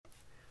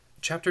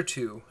Chapter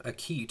 2, A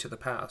Key to the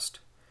Past.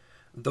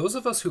 Those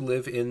of us who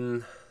live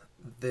in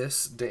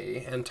this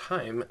day and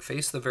time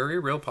face the very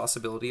real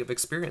possibility of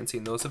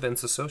experiencing those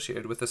events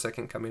associated with the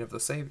second coming of the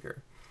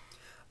Savior.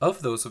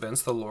 Of those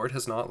events, the Lord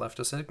has not left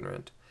us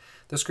ignorant.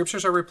 The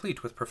Scriptures are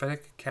replete with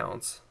prophetic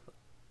accounts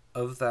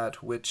of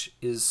that which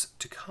is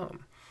to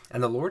come,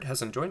 and the Lord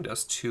has enjoined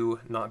us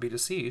to not be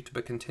deceived,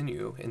 but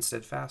continue in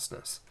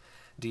steadfastness.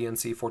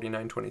 D&C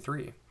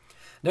 49:23.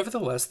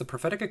 Nevertheless, the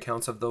prophetic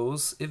accounts of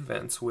those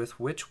events with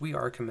which we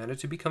are commanded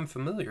to become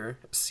familiar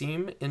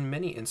seem in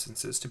many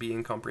instances to be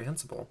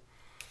incomprehensible.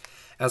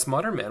 As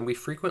modern men, we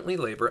frequently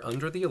labor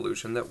under the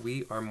illusion that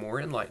we are more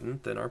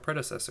enlightened than our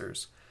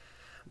predecessors.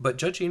 But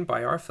judging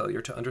by our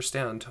failure to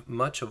understand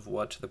much of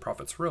what the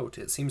prophets wrote,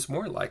 it seems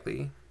more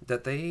likely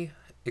that they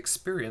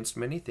experienced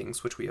many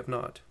things which we have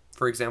not.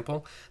 For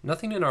example,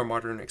 nothing in our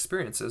modern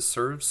experiences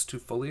serves to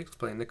fully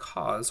explain the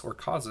cause or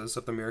causes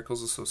of the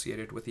miracles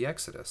associated with the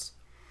Exodus.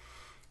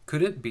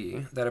 Could it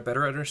be that a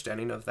better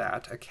understanding of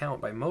that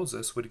account by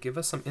Moses would give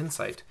us some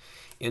insight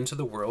into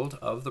the world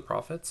of the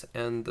prophets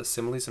and the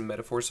similes and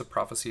metaphors of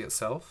prophecy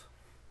itself?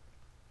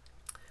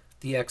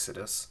 The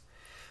Exodus.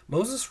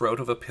 Moses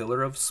wrote of a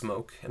pillar of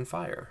smoke and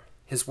fire.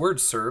 His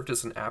words served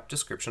as an apt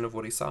description of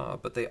what he saw,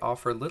 but they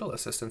offer little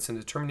assistance in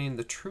determining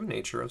the true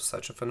nature of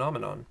such a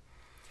phenomenon.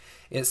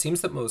 It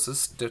seems that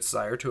Moses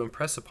desired to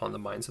impress upon the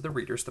minds of the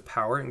readers the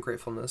power and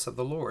gratefulness of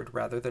the Lord,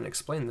 rather than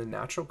explain the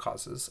natural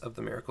causes of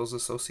the miracles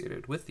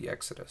associated with the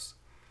Exodus.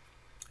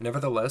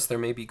 Nevertheless, there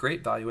may be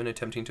great value in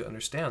attempting to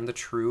understand the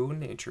true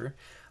nature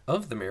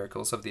of the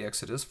miracles of the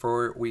Exodus,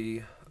 for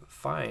we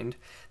find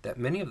that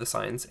many of the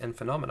signs and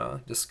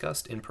phenomena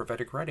discussed in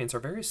prophetic writings are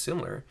very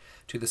similar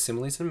to the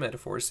similes and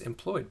metaphors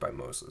employed by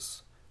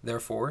Moses.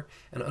 Therefore,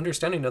 an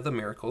understanding of the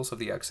miracles of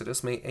the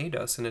Exodus may aid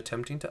us in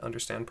attempting to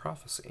understand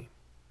prophecy.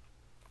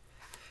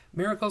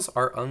 Miracles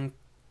are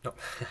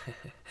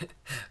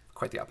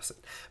quite the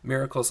opposite.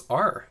 Miracles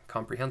are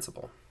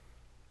comprehensible.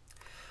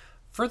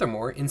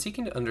 Furthermore, in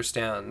seeking to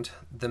understand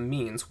the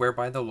means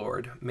whereby the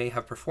Lord may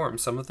have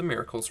performed some of the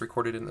miracles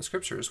recorded in the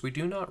Scriptures, we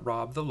do not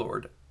rob the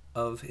Lord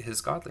of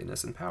his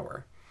godliness and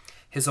power.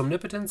 His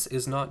omnipotence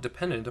is not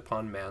dependent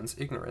upon man's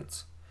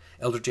ignorance.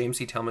 Elder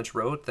James E. Talmage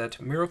wrote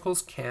that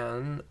miracles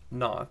can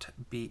not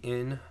be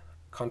in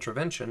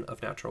contravention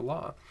of natural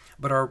law,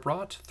 but are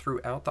wrought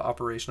throughout the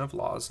operation of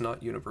laws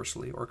not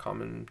universally or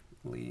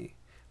commonly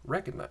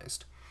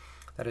recognized.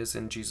 That is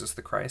in Jesus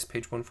the Christ,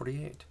 page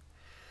 148.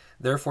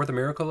 Therefore, the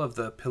miracle of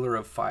the pillar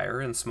of fire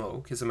and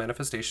smoke is a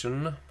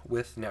manifestation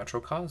with natural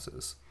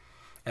causes,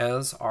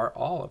 as are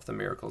all of the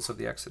miracles of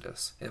the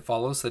Exodus. It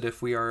follows that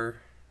if we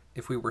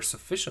were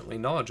sufficiently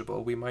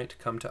knowledgeable, we might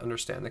come to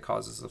understand the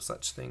causes of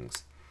such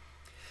things.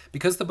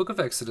 Because the book of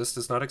Exodus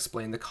does not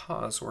explain the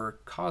cause or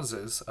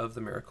causes of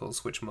the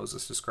miracles which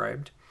Moses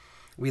described,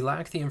 we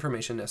lack the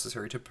information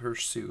necessary to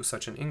pursue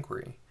such an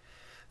inquiry.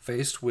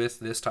 Faced with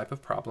this type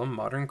of problem,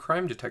 modern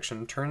crime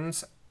detection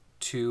turns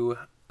to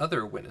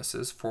other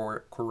witnesses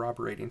for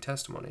corroborating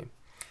testimony.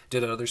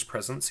 Did others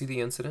present see the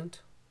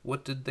incident?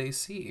 What did they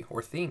see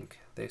or think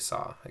they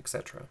saw,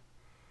 etc.?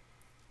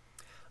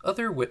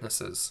 Other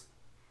witnesses.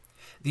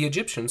 The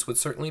Egyptians would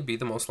certainly be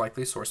the most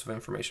likely source of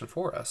information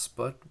for us,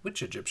 but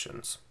which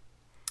Egyptians?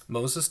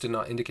 Moses did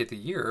not indicate the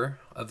year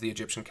of the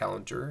Egyptian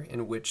calendar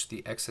in which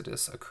the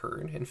Exodus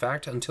occurred. In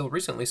fact, until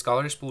recently,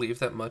 scholars believed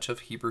that much of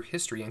Hebrew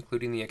history,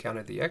 including the account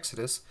of the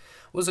Exodus,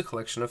 was a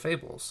collection of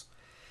fables.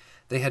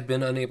 They had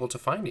been unable to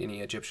find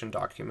any Egyptian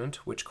document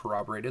which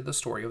corroborated the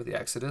story of the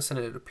Exodus, and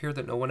it appeared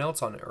that no one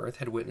else on earth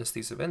had witnessed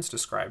these events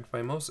described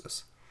by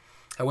Moses.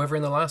 However,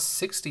 in the last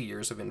 60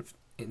 years of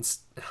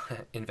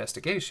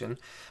investigation,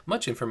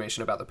 much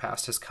information about the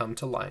past has come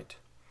to light.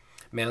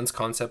 Man's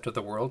concept of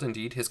the world,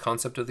 indeed his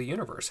concept of the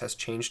universe, has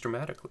changed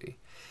dramatically.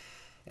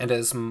 And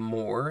as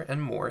more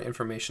and more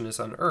information is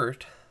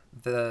unearthed,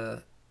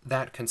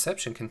 that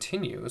conception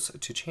continues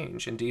to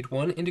change. Indeed,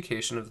 one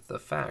indication of the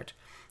fact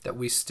that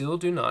we still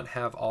do not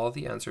have all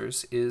the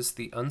answers is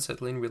the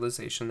unsettling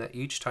realization that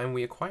each time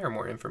we acquire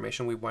more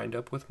information, we wind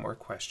up with more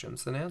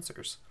questions than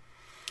answers.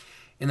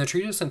 In the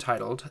treatise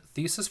entitled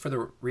Thesis for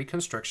the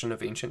Reconstruction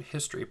of Ancient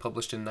History,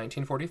 published in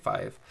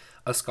 1945,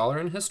 a scholar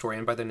and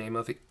historian by the name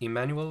of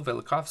Immanuel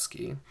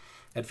Velikovsky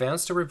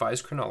advanced a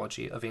revised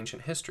chronology of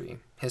ancient history.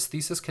 His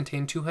thesis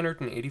contained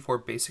 284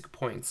 basic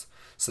points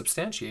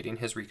substantiating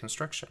his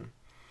reconstruction.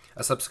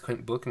 A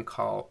subsequent book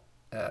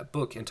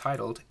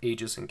entitled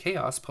Ages in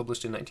Chaos,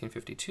 published in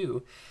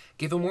 1952,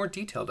 gave a more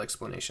detailed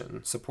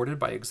explanation, supported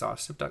by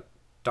exhaustive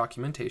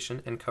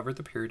documentation, and covered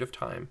the period of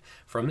time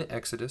from the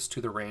Exodus to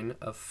the reign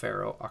of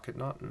Pharaoh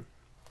Akhenaten.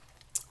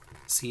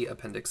 See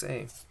Appendix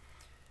A.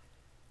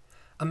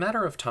 A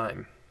matter of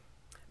time.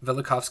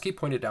 Velikovsky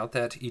pointed out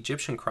that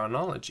Egyptian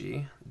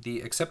chronology,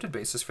 the accepted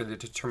basis for the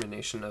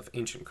determination of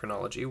ancient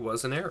chronology,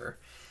 was an error,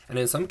 and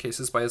in some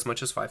cases by as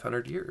much as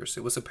 500 years.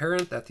 It was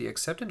apparent that the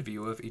accepted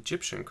view of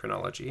Egyptian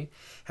chronology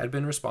had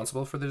been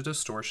responsible for the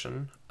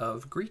distortion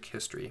of Greek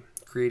history,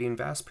 creating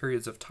vast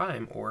periods of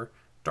time, or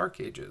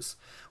Dark Ages,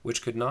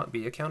 which could not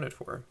be accounted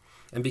for.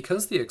 And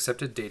because the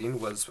accepted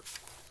dating was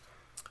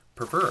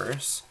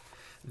perverse,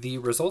 the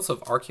results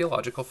of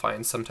archaeological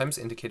finds sometimes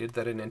indicated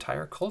that an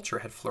entire culture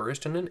had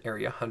flourished in an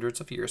area hundreds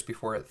of years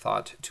before it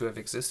thought to have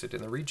existed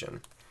in the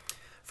region.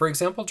 For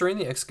example, during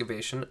the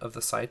excavation of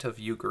the site of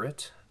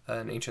Ugarit,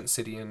 an ancient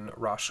city in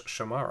Ras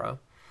Shamara,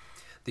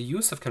 the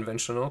use of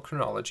conventional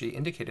chronology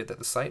indicated that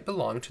the site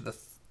belonged to the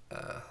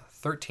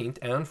 13th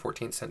and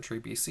 14th century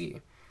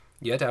BC.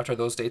 Yet, after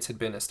those dates had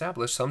been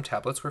established, some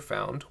tablets were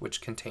found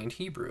which contained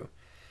Hebrew.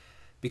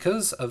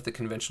 Because of the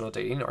conventional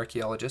dating,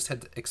 archaeologists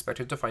had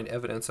expected to find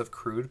evidence of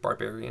crude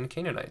barbarian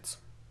Canaanites.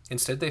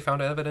 Instead, they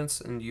found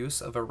evidence and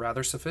use of a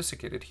rather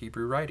sophisticated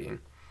Hebrew writing.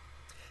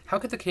 How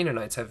could the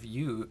Canaanites have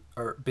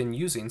been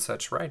using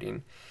such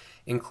writing,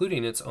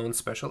 including its own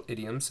special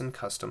idioms and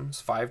customs,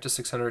 500 to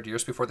 600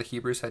 years before the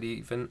Hebrews had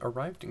even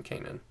arrived in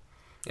Canaan?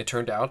 It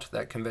turned out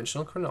that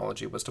conventional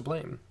chronology was to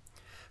blame.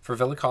 For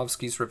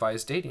Velikovsky's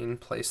revised dating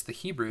placed the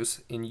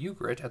Hebrews in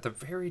Ugarit at the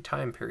very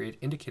time period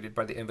indicated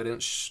by the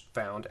evidence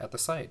found at the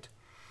site.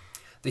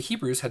 The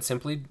Hebrews had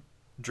simply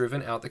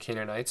driven out the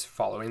Canaanites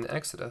following the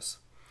Exodus.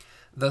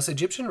 Thus,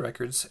 Egyptian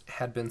records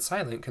had been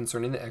silent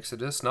concerning the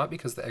Exodus, not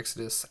because the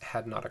Exodus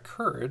had not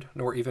occurred,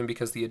 nor even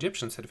because the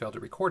Egyptians had failed to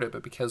record it,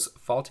 but because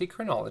faulty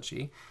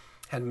chronology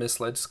had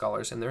misled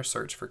scholars in their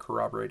search for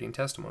corroborating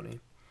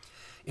testimony.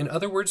 In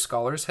other words,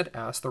 scholars had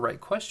asked the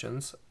right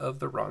questions of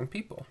the wrong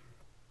people.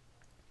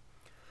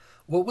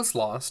 What was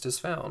lost is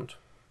found.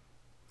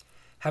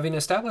 Having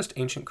established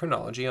ancient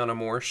chronology on a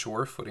more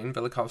sure footing,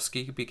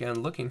 Velikovsky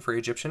began looking for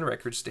Egyptian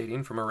records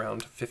dating from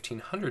around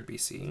 1500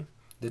 BC,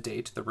 the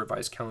date the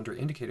revised calendar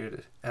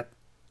indicated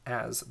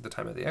as the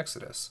time of the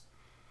Exodus.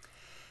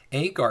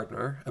 A.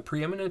 Gardner, a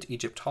preeminent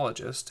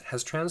Egyptologist,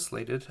 has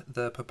translated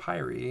the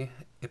papyri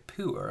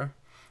Ipuwer,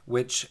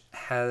 which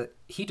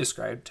he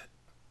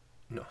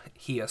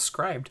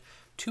ascribed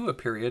to a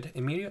period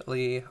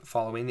immediately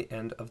following the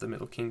end of the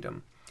Middle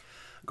Kingdom.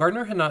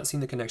 Gardner had not seen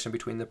the connection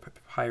between the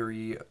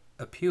papyri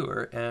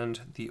Ipuwer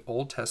and the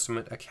Old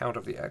Testament account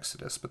of the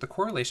Exodus, but the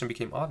correlation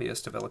became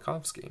obvious to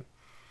Velikovsky.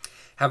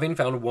 Having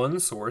found one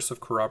source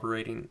of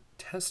corroborating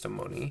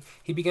testimony,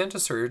 he began to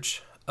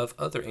search of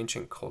other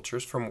ancient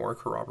cultures for more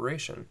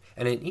corroboration,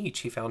 and in each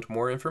he found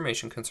more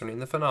information concerning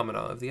the phenomena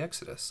of the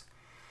Exodus.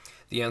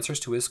 The answers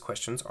to his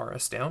questions are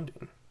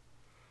astounding.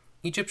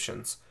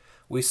 Egyptians: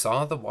 we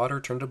saw the water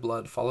turn to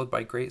blood, followed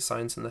by great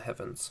signs in the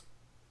heavens.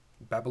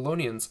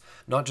 Babylonians: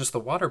 not just the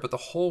water, but the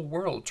whole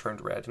world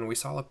turned red, and we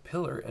saw a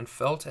pillar and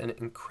felt an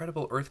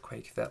incredible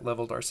earthquake that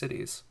leveled our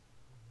cities.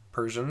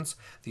 Persians: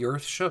 the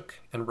earth shook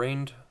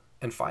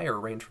and fire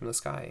rained from the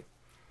sky.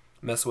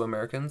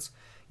 Mesoamericans: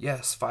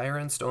 yes, fire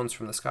and stones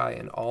from the sky,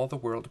 and all the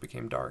world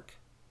became dark.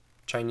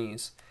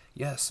 Chinese: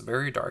 yes,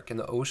 very dark, and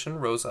the ocean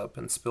rose up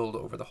and spilled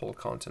over the whole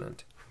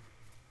continent.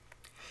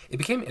 It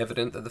became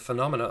evident that the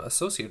phenomena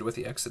associated with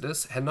the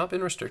Exodus had not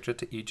been restricted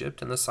to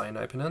Egypt and the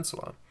Sinai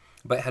Peninsula,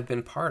 but had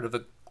been part of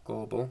a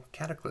global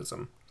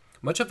cataclysm.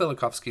 Much of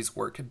Velikovsky's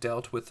work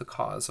dealt with the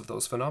cause of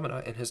those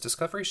phenomena, and his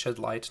discovery shed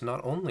light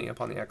not only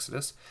upon the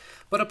Exodus,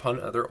 but upon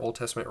other Old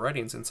Testament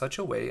writings in such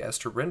a way as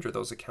to render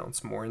those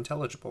accounts more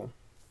intelligible.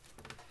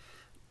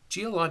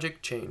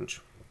 Geologic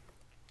change.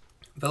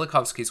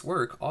 Velikovsky's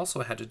work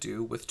also had to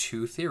do with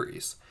two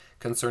theories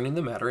concerning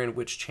the manner in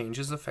which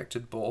changes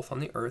affected both on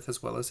the Earth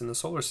as well as in the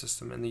solar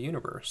system and the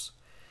universe.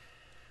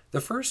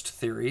 The first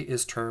theory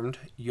is termed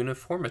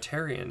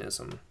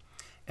uniformitarianism,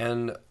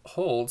 and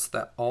holds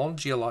that all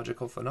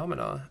geological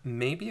phenomena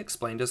may be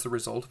explained as the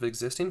result of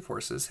existing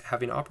forces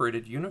having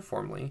operated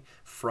uniformly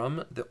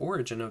from the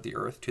origin of the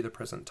Earth to the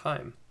present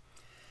time.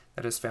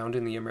 That is found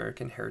in the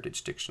American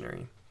Heritage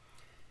Dictionary.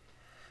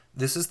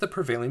 This is the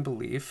prevailing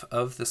belief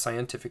of the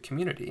scientific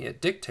community.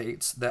 It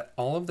dictates that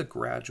all of the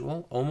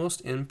gradual,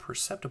 almost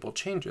imperceptible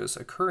changes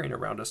occurring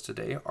around us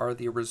today are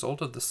the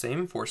result of the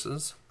same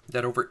forces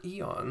that over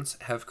eons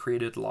have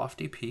created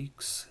lofty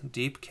peaks,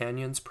 deep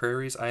canyons,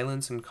 prairies,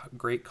 islands, and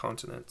great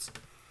continents.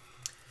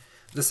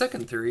 The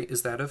second theory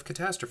is that of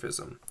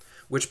catastrophism,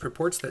 which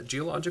purports that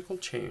geological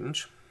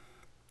change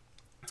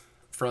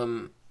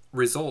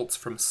results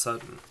from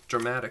sudden,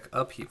 dramatic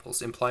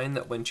upheavals, implying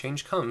that when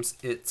change comes,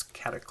 it's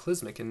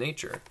cataclysmic in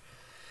nature.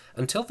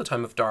 Until the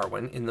time of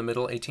Darwin, in the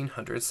middle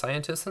 1800s,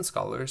 scientists and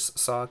scholars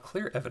saw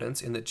clear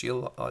evidence in the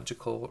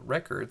geological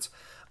records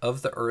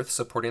of the Earth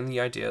supporting the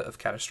idea of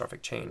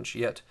catastrophic change.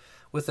 Yet,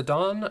 with the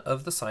dawn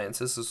of the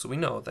sciences as we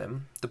know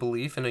them, the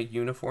belief in a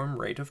uniform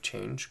rate of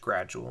change,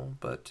 gradual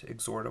but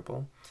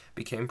exorable,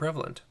 became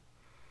prevalent.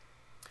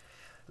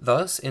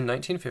 Thus, in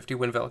 1950,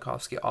 when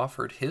Velikovsky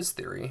offered his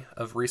theory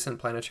of recent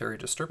planetary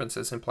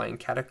disturbances implying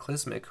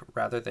cataclysmic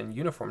rather than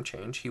uniform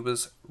change, he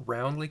was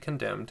roundly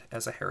condemned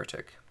as a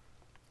heretic.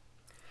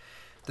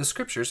 The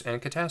Scriptures and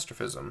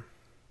catastrophism.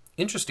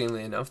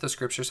 Interestingly enough, the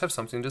Scriptures have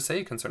something to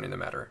say concerning the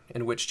matter,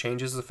 in which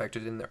change is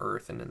effected in the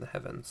earth and in the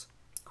heavens.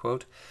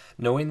 Quote,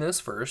 knowing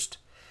this first,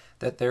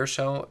 that there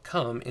shall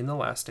come in the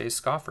last days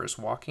scoffers,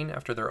 walking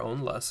after their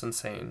own lusts, and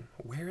saying,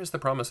 where is the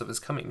promise of his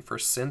coming? For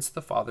since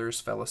the fathers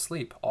fell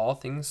asleep, all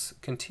things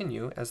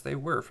continue as they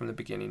were from the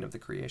beginning of the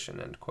creation.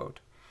 End quote.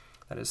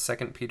 That is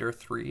 2 Peter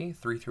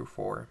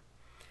 3:3-4.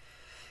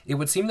 It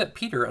would seem that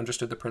Peter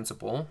understood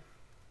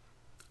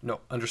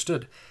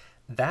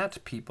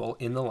that people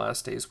in the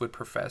last days would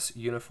profess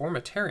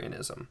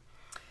uniformitarianism.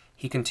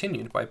 He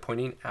continued by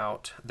pointing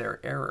out their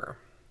error.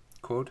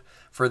 Quote,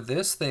 "For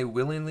this they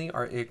willingly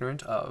are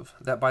ignorant of,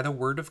 that by the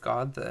word of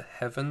God the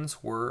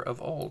heavens were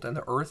of old, and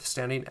the earth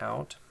standing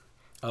out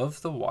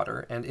of the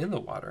water and in the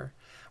water,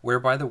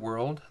 whereby the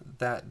world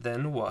that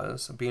then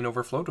was, being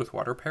overflowed with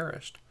water,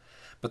 perished.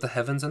 But the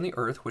heavens and the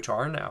earth, which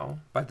are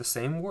now, by the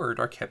same word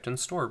are kept in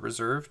store,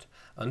 reserved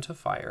unto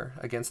fire,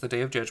 against the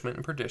day of judgment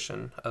and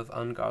perdition of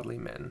ungodly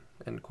men."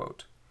 End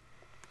quote.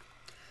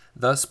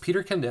 Thus,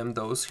 Peter condemned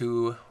those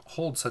who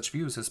hold such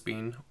views as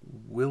being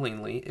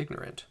willingly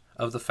ignorant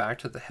of the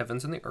fact that the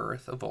heavens and the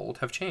earth of old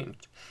have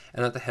changed,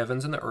 and that the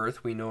heavens and the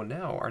earth we know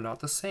now are not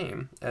the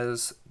same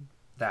as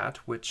that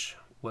which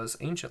was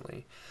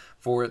anciently.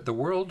 For the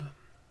world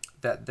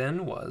that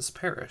then was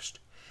perished,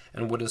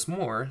 and what is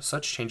more,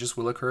 such changes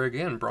will occur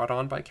again, brought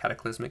on by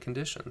cataclysmic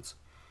conditions.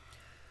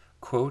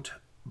 Quote,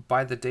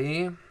 But the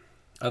day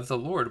of the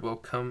Lord will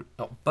come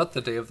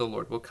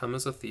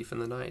as a thief in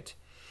the night,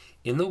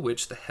 in the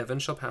which the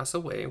heavens shall pass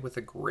away with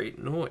a great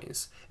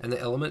noise, and the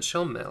elements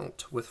shall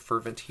melt with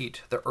fervent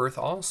heat. The earth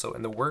also,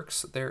 and the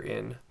works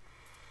therein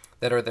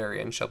that are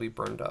therein shall be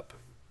burned up.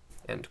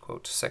 End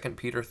quote. 2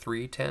 Peter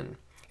 3:10.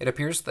 It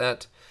appears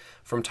that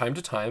from time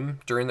to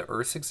time during the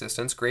earth's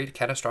existence, great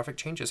catastrophic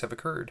changes have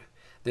occurred.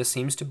 This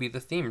seems to be the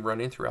theme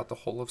running throughout the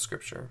whole of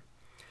Scripture.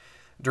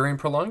 During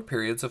prolonged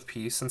periods of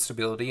peace and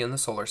stability in the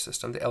solar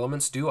system, the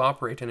elements do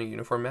operate in a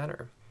uniform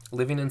manner.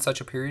 Living in such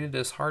a period, it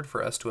is hard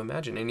for us to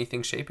imagine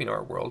anything shaping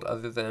our world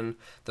other than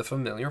the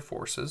familiar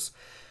forces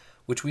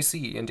which we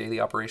see in daily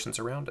operations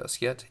around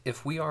us. Yet,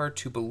 if we are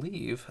to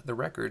believe the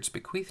records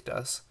bequeathed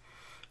us,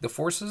 the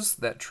forces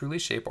that truly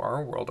shape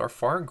our world are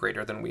far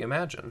greater than we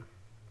imagine.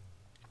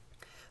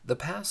 The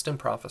past and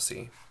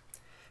prophecy.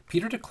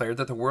 Peter declared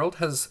that the world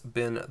has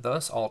been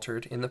thus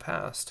altered in the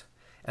past,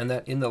 and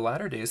that in the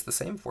latter days the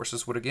same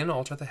forces would again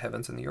alter the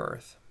heavens and the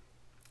earth.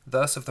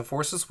 Thus, if the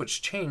forces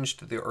which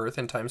changed the earth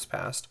in times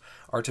past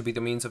are to be the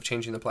means of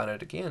changing the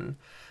planet again,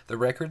 the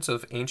records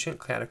of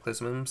ancient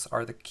cataclysms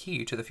are the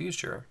key to the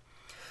future.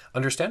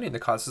 Understanding the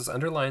causes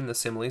underlying the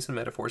similes and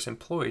metaphors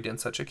employed in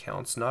such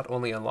accounts not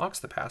only unlocks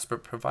the past,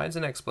 but provides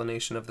an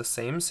explanation of the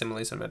same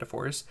similes and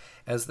metaphors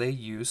as they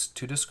use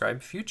to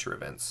describe future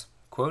events.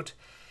 Quote,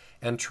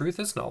 "And truth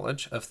is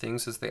knowledge of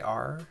things as they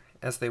are,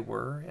 as they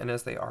were, and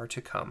as they are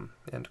to come."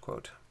 End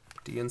quote.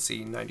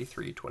 D&C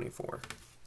 93:24.